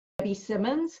Debbie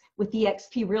Simmonds with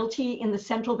eXp Realty in the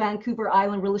Central Vancouver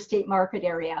Island real estate market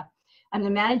area. I'm the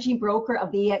managing broker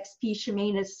of the eXp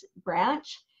Chemainus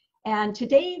branch. And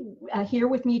today, here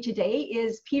with me today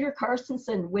is Peter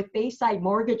Carstensen with Bayside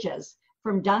Mortgages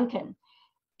from Duncan.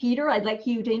 Peter, I'd like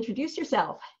you to introduce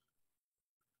yourself.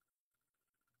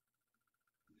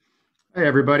 Hey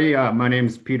everybody, my name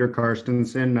is Peter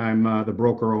Carstensen. I'm the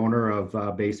broker owner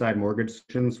of Bayside Mortgage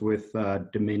Solutions with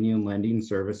Dominion Lending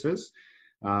Services.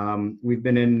 We've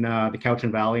been in the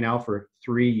Cowichan Valley now for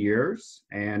 3 years,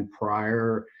 and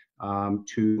prior to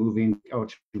moving to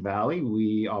Cowichan Valley,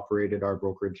 we operated our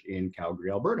brokerage in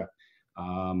Calgary, Alberta.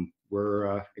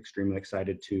 We're extremely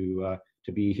excited to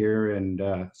be here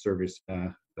and service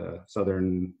the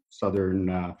southern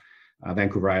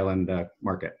Vancouver Island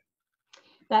market.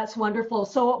 That's wonderful.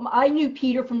 So I knew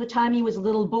Peter from the time he was a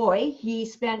little boy. He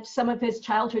spent some of his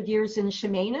childhood years in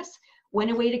Chemainus,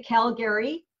 went away to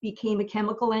Calgary, became a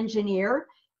chemical engineer,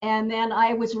 and then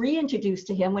I was reintroduced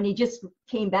to him when he just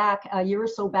came back a year or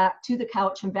so back to the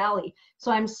Cowichan Valley.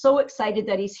 So I'm so excited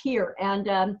that he's here. And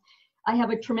I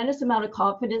have a tremendous amount of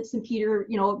confidence in Peter.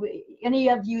 You know, any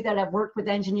of you that have worked with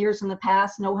engineers in the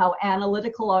past know how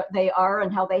analytical they are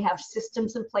and how they have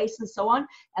systems in place and so on.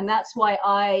 And that's why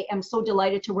I am so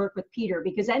delighted to work with Peter,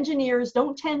 because engineers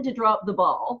don't tend to drop the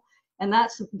ball. And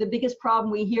that's the biggest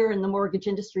problem we hear in the mortgage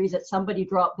industry, is that somebody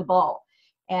dropped the ball.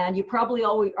 And you probably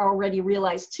already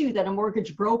realize too that a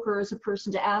mortgage broker is a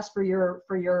person to ask for your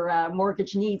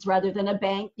mortgage needs rather than a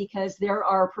bank, because there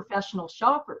are professional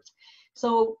shoppers.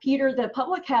 So Peter, the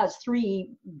public has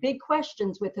 3 big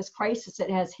questions with this crisis that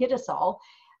has hit us all,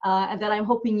 and that I'm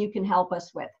hoping you can help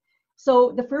us with.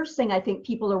 So the first thing I think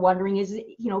people are wondering is,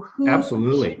 you know, who?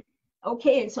 Absolutely.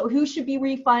 Okay, so who should be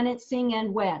refinancing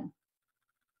and when?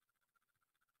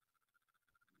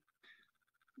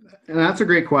 And that's a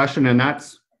great question, and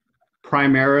that's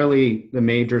primarily the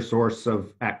major source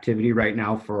of activity right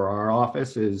now for our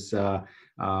office is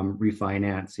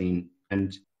refinancing.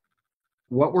 And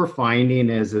what we're finding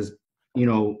is you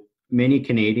know, many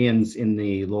Canadians in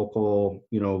the local,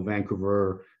 you know,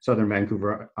 southern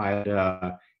Vancouver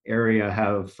Island area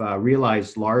have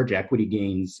realized large equity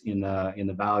gains in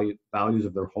the values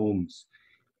of their homes,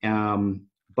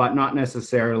 but not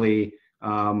necessarily,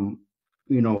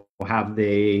 you know, have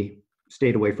they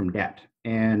stayed away from debt.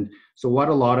 And so what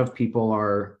a lot of people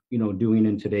are, you know, doing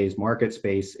in today's market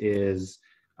space is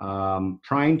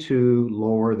trying to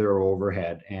lower their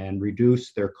overhead and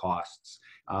reduce their costs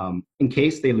in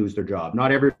case they lose their job.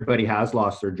 Not everybody has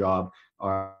lost their job.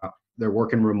 They're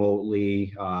working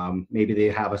remotely. Maybe they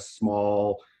have a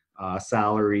small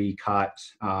salary cut.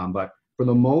 But for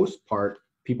the most part,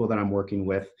 people that I'm working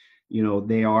with, you know,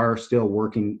 they are still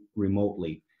working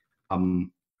remotely.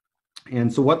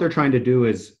 And so what they're trying to do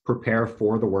is prepare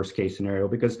for the worst case scenario,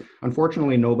 because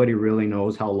unfortunately, nobody really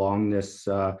knows how long this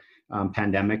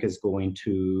pandemic is going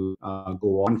to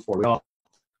go on for. We all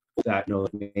hope that, you know,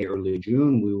 May, early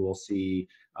June, we will see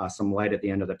some light at the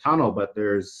end of the tunnel, but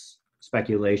there's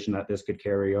speculation that this could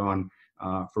carry on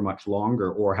for much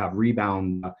longer or have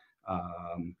rebound,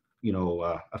 you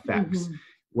know, effects.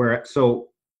 Mm-hmm. So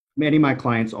many of my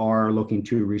clients are looking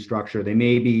to restructure. They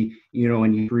may be, you know,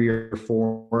 in 3 or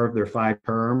 4 of their 5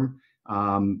 term,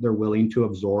 they're willing to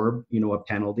absorb, you know, a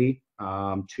penalty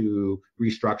to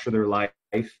restructure their life.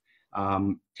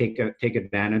 Take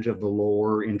advantage of the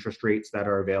lower interest rates that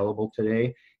are available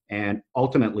today, and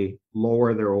ultimately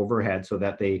lower their overhead so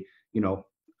that they, you know,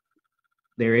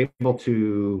 they're able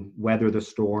to weather the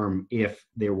storm if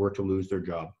they were to lose their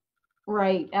job.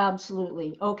 Right,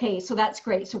 absolutely. Okay, so that's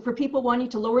great. So for people wanting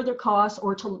to lower their costs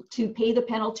or to pay the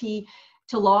penalty,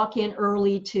 to lock in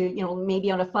early, to, you know, maybe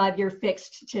on a 5-year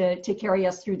fixed to carry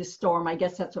us through the storm, I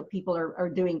guess that's what people are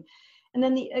doing. And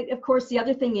then, of course, the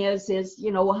other thing is,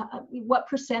 you know, what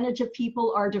percentage of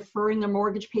people are deferring their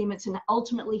mortgage payments, and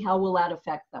ultimately, how will that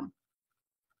affect them?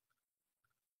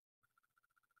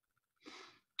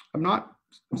 I'm not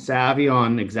savvy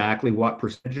on exactly what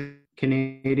percentage of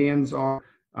Canadians are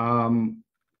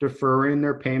deferring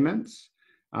their payments.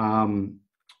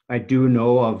 I do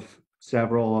know of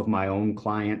several of my own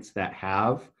clients that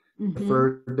have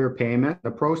deferred their payment.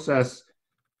 The process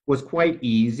was quite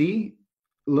easy.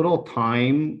 Little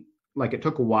time, like it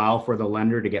took a while for the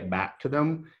lender to get back to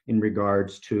them in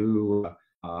regards to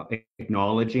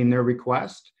acknowledging their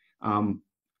request.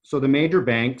 So the major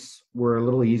banks were a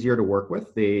little easier to work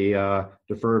with. They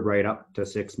deferred right up to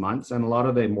 6 months, and a lot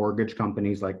of the mortgage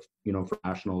companies, like, you know, for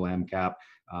National MCAP,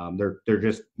 they're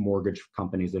just mortgage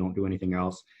companies. They don't do anything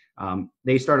else.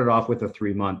 They started off with a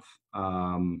 3-month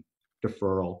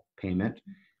deferral payment.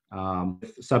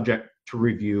 subject to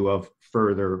review of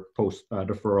further post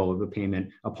deferral of the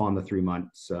payment upon the 3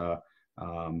 months,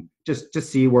 just to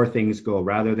see where things go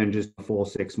rather than just a full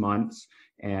 6 months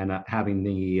and having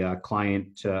the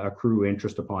client accrue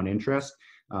interest upon interest.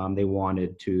 They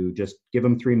wanted to just give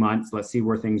them 3 months, let's see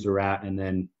where things are at, and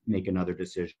then make another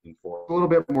decision for a little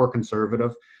bit more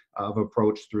conservative of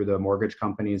approach through the mortgage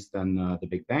companies than the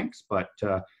big banks. But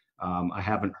I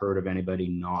haven't heard of anybody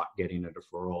not getting a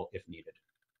deferral if needed.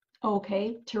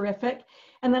 Okay, terrific.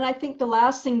 And then I think the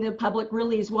last thing the public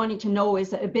really is wanting to know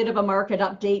is a bit of a market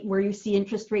update where you see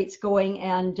interest rates going,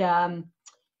 and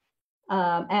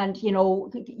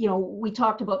we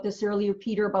talked about this earlier,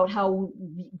 Peter, about how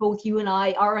both you and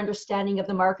I, our understanding of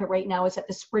the market right now is that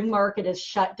the spring market is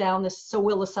shut down, so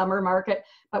will the summer market,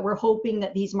 but we're hoping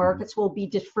that these markets will be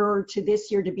deferred to this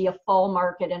year to be a fall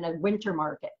market and a winter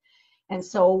market. And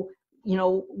so,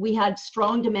 we had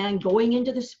strong demand going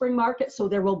into the spring market, so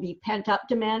there will be pent-up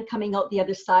demand coming out the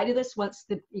other side of this once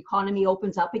the economy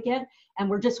opens up again. And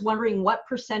we're just wondering what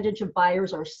percentage of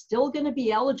buyers are still going to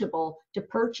be eligible to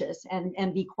purchase and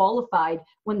be qualified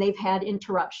when they've had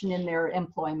interruption in their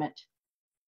employment.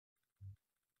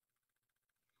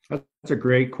 That's a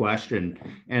great question.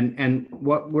 And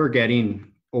what we're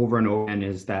getting over and over again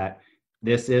is that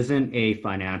this isn't a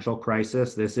financial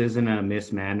crisis. This isn't a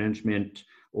mismanagement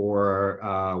or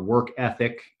work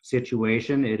ethic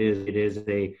situation. It is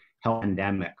a health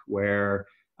pandemic where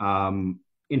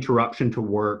interruption to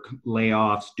work,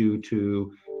 layoffs due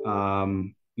to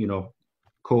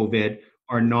COVID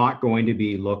are not going to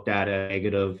be looked at as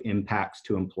negative impacts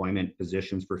to employment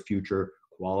positions for future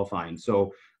qualifying.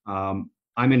 So I'm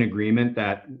in agreement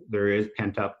that there is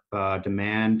pent up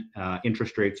demand.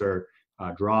 Interest rates are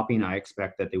dropping. I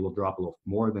expect that they will drop a little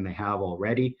more than they have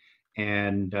already.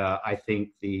 And I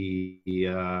think the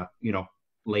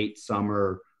late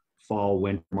summer, fall,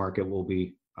 winter market will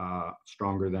be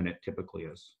stronger than it typically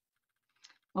is.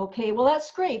 Okay, well,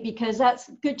 that's great, because that's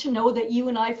good to know that you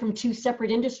and I, from two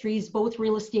separate industries, both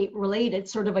real estate related,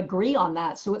 sort of agree on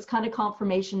that. So it's kind of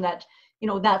confirmation that,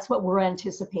 that's what we're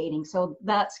anticipating. So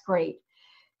that's great.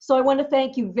 So I want to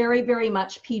thank you very, very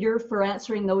much, Peter, for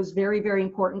answering those very, very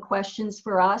important questions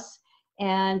for us.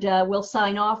 And we'll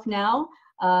sign off now.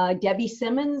 Debbie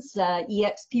Simmonds,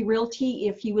 eXp Realty.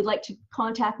 If you would like to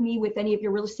contact me with any of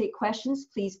your real estate questions,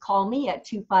 please call me at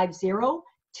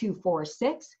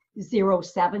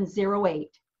 250-246-0708.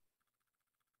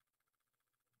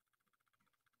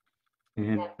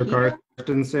 And for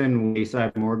Carstensen,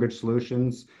 Bayside Mortgage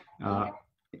Solutions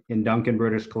in Duncan,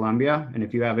 British Columbia. And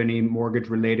if you have any mortgage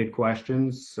related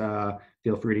questions,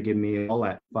 feel free to give me a call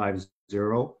at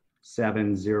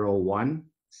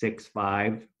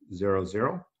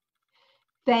 50-701-6500.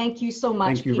 Thank you so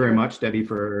much. Thank you, Peter, very much, Debbie,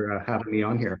 for having me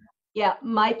on here. Yeah,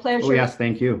 my pleasure. Oh, yes,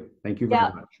 thank you. Thank you very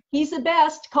much. He's the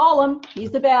best. Call him.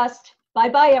 He's the best.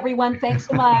 Bye-bye, everyone. Thanks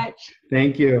so much.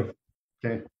 Thank you.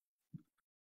 Okay.